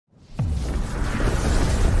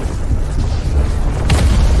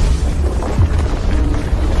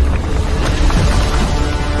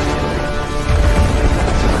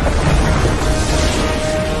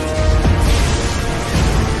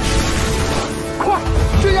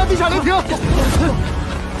地下雷霆！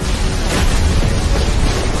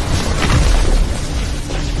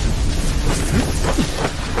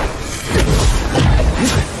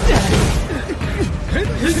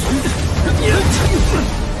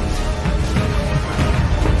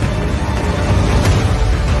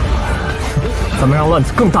咱们让乱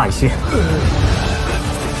子更大一些。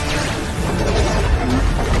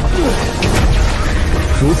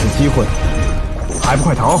如此机会，还不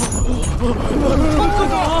快逃！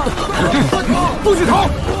不许逃！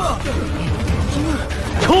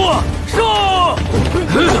冲啊！上！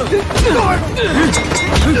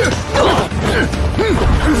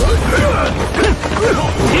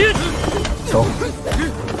走，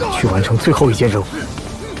去完成最后一件任务。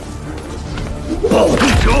暴动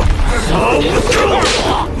者，杀我！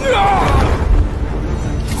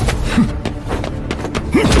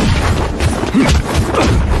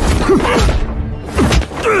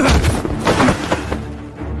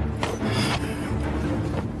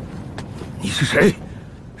你是谁？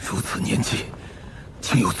如此年纪，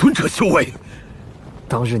竟有尊者修为？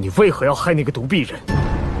当日你为何要害那个独臂人？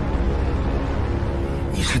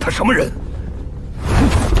你是他什么人？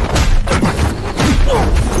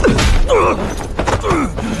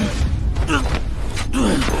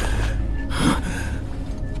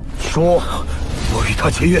说，我与他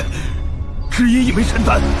结怨，只因一枚神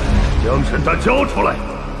丹，将神丹交出来，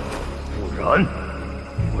不然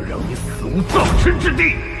我让你死无葬身之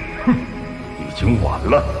地。哼，已经晚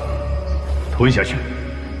了，吞下去。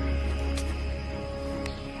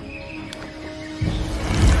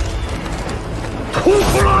吐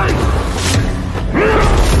出来！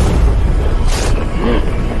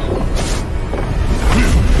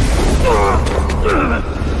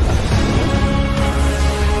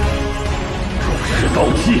是刀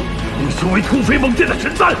姬，能修为突飞猛进的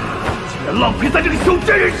神丹，竟然浪费在这个小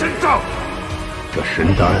贱人身上。这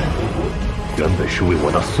神丹原本是为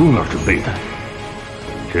我的孙儿准备的，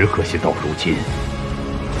只可惜到如今，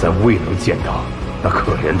再未能见到那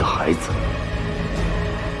可怜的孩子。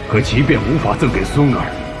可即便无法赠给孙儿，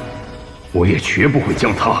我也绝不会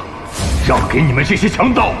将他让给你们这些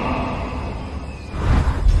强盗。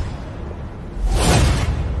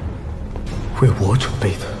为我准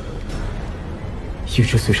备的。一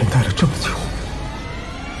直随身带了这么久，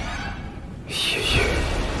爷爷，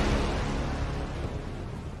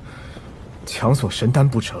强索神丹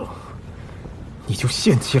不成，你就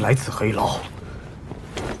限期来此黑牢，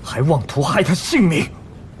还妄图害他性命，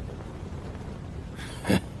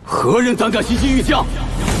何人胆敢袭击玉将？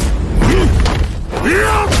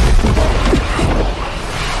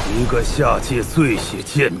一个下界最血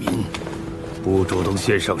贱民，不主动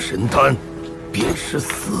献上神丹，便是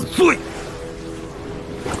死罪。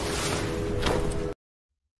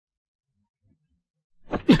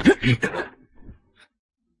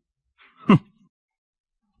哼，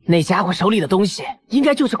那家伙手里的东西，应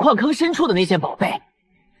该就是矿坑深处的那件宝贝，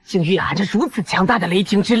竟蕴含着如此强大的雷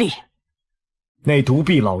霆之力。那独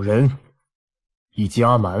臂老人以及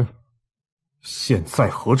阿蛮，现在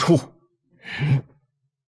何处？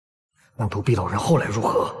那独臂老人后来如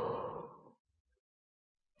何？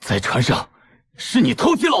在船上，是你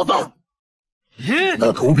偷袭老子！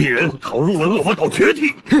那独臂人逃入了恶魔岛绝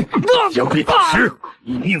地，将被打时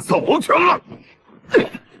已命丧黄泉了。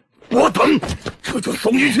我等这就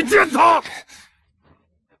送你去见他。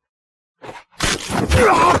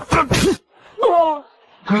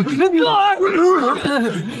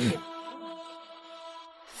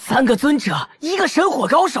三个尊者，一个神火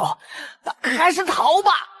高手，还是逃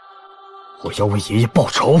吧！我要为爷爷报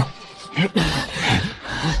仇。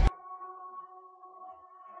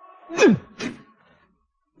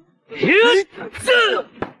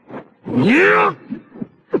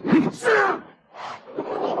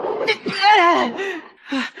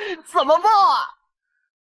怎么报啊？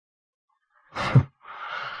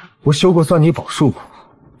我修过钻泥宝术，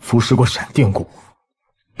服食过闪电蛊，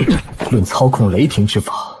论操控雷霆之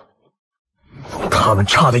法，他们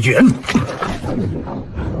差得远。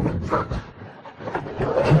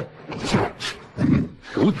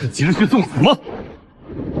如此急着去送死吗？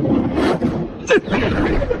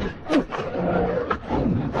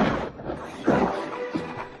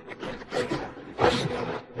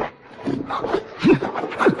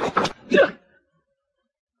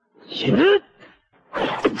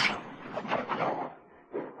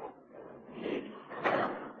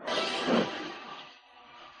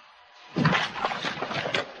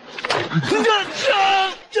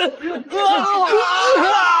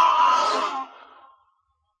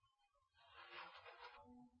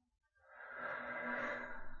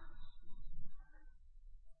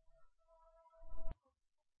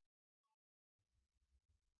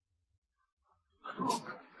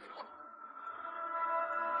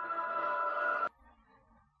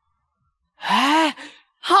哎，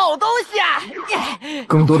好东西啊！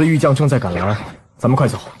更多的玉匠正在赶来，咱们快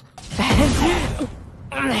走。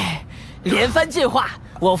连番进化，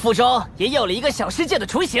我腹中也有了一个小世界的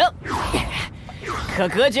雏形，可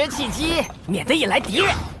隔绝契机，免得引来敌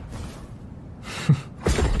人。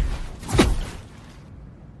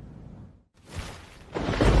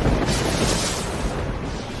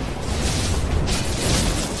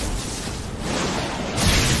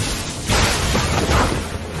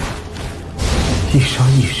一沙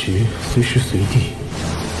一石，随时随地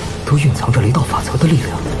都蕴藏着雷道法则的力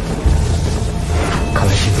量。看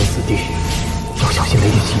来进入此地要小心雷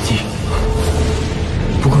电袭击。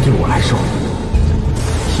不过对我来说，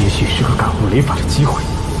也许是个感悟雷法的机会。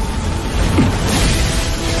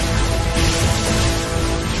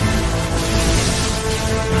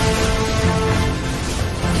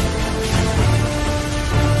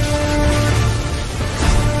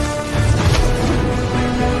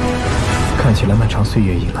看起来漫长岁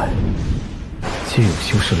月以来，皆有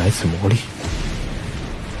修士来此磨砺。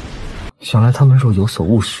想来他们若有所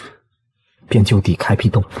悟时，便就地开辟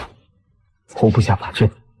洞府，侯部下法阵，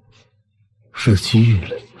日积月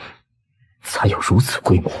累，才有如此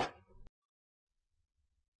规模。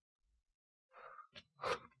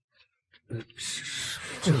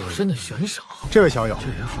这有身的悬赏。这位小友，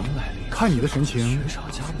看你的神情，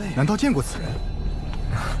难道见过此人？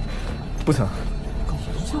不曾，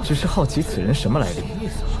只是好奇此人什么来历，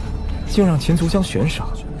竟让秦族将悬赏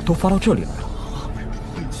都发到这里来了。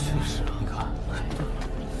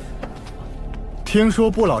听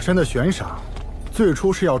说不老山的悬赏，最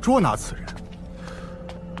初是要捉拿此人，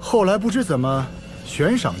后来不知怎么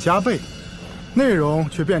悬赏加倍，内容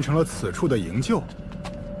却变成了此处的营救，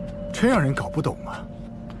真让人搞不懂啊。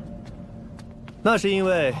那是因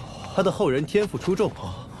为他的后人天赋出众，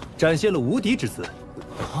展现了无敌之姿。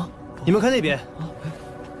你们看那边，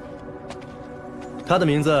他的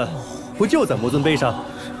名字不就在魔尊碑上？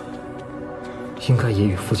应该也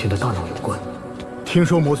与父亲的大闹有关。听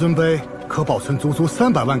说魔尊碑可保存足足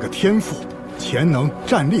300万个天赋、潜能、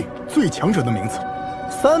战力最强者的名字。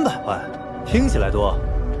300万，听起来多，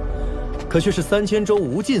可却是3000周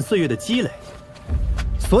无尽岁月的积累。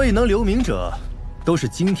所以能留名者，都是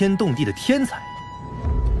惊天动地的天才，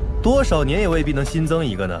多少年也未必能新增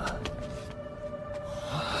一个呢。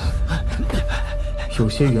有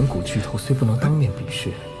些远古巨头虽不能当面比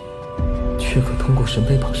试，却可通过神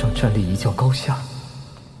碑榜上战力一较高下，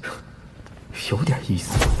有点意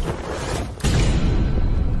思。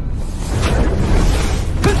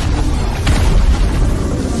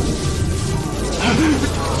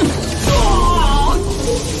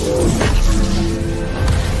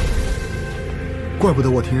怪不得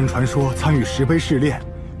我听人传说，参与石碑试炼，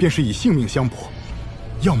便是以性命相搏，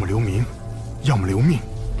要么留名，要么留命。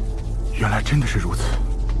原来真的是如此。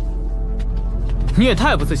你也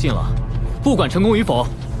太不自信了，不管成功与否，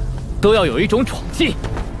都要有一种闯劲。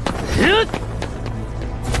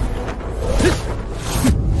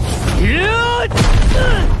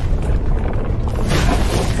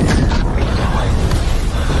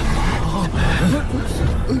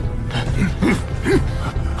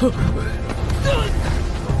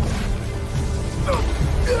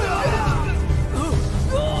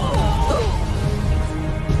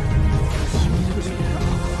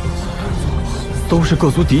都是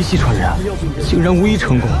各族嫡系传人，竟然无一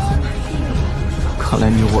成功。看来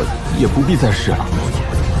你我也不必再试了，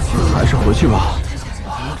还是回去吧。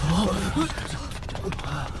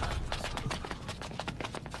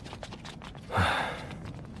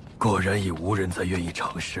果然已无人再愿意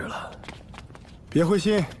尝试了。别灰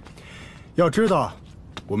心，要知道，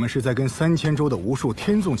我们是在跟3000周的无数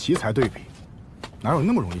天纵奇才对比，哪有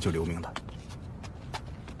那么容易就留名的？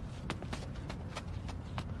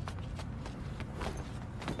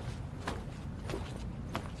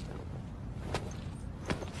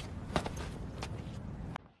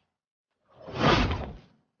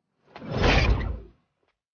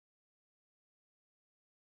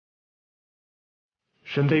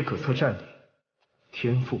神碑可测战力、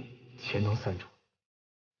天赋、潜能3种。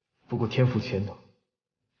不过天赋潜能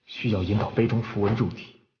需要引导碑中符文入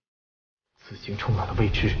体，此行充满了未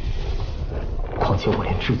知。况且我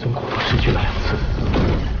连至尊骨都失去了2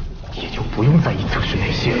次，也就不用再一测试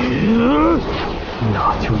那些，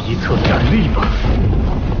那就一测战力吧。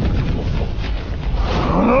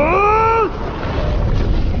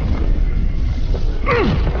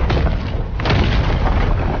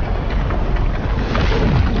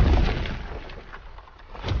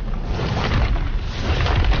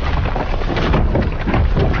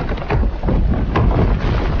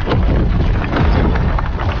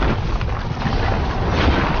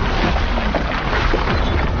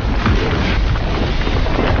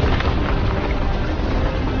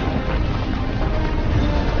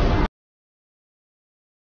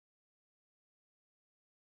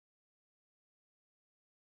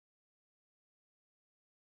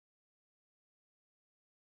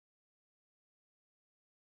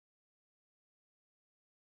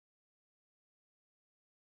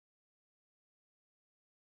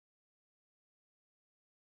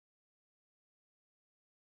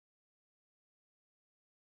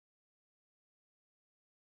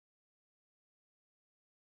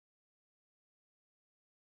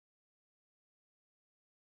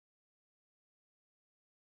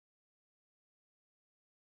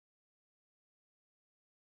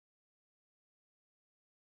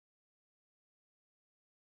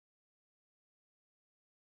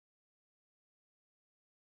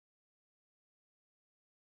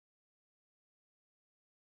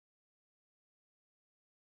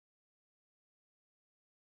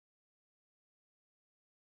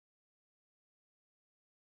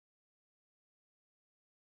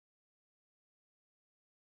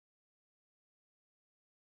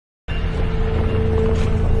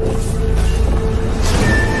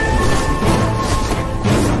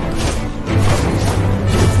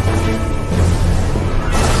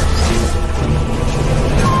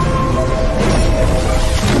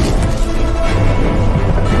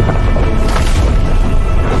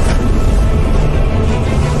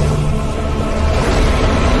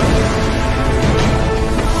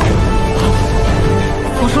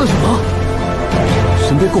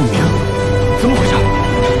共鸣，怎么回事？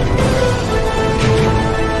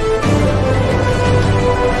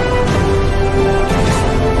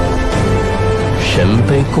神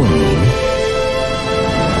碑共鸣，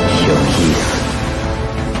有意思。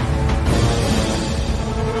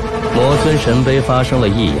魔尊神碑发生了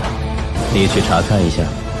异样，你去查看一下。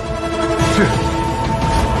是。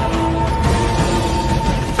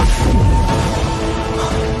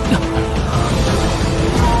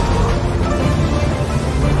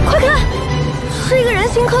快看，是一个人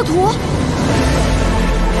形刻图。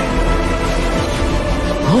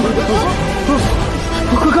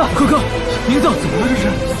快看，名字怎么了？这是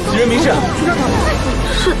几人名士？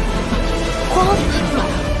是光。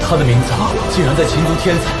他的名字竟然在秦族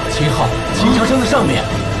天才秦昊、秦长生的上面。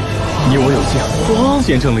你我有幸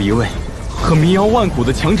见证了一位可民谣万古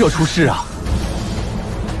的强者出世啊！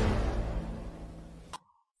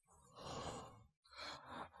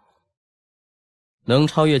能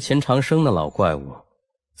超越秦长生的老怪物，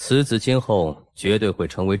此子今后绝对会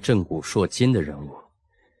成为震古烁今的人物。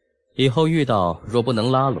以后遇到若不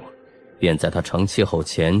能拉拢，便在他成气候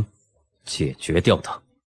前解决掉他。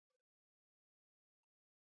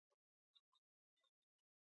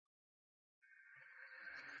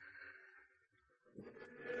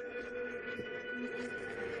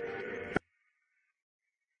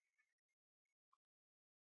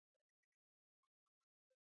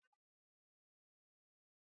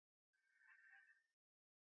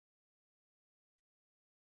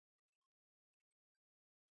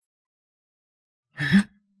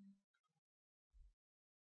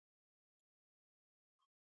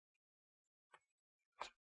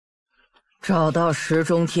找到石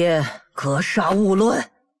中天，格杀勿论。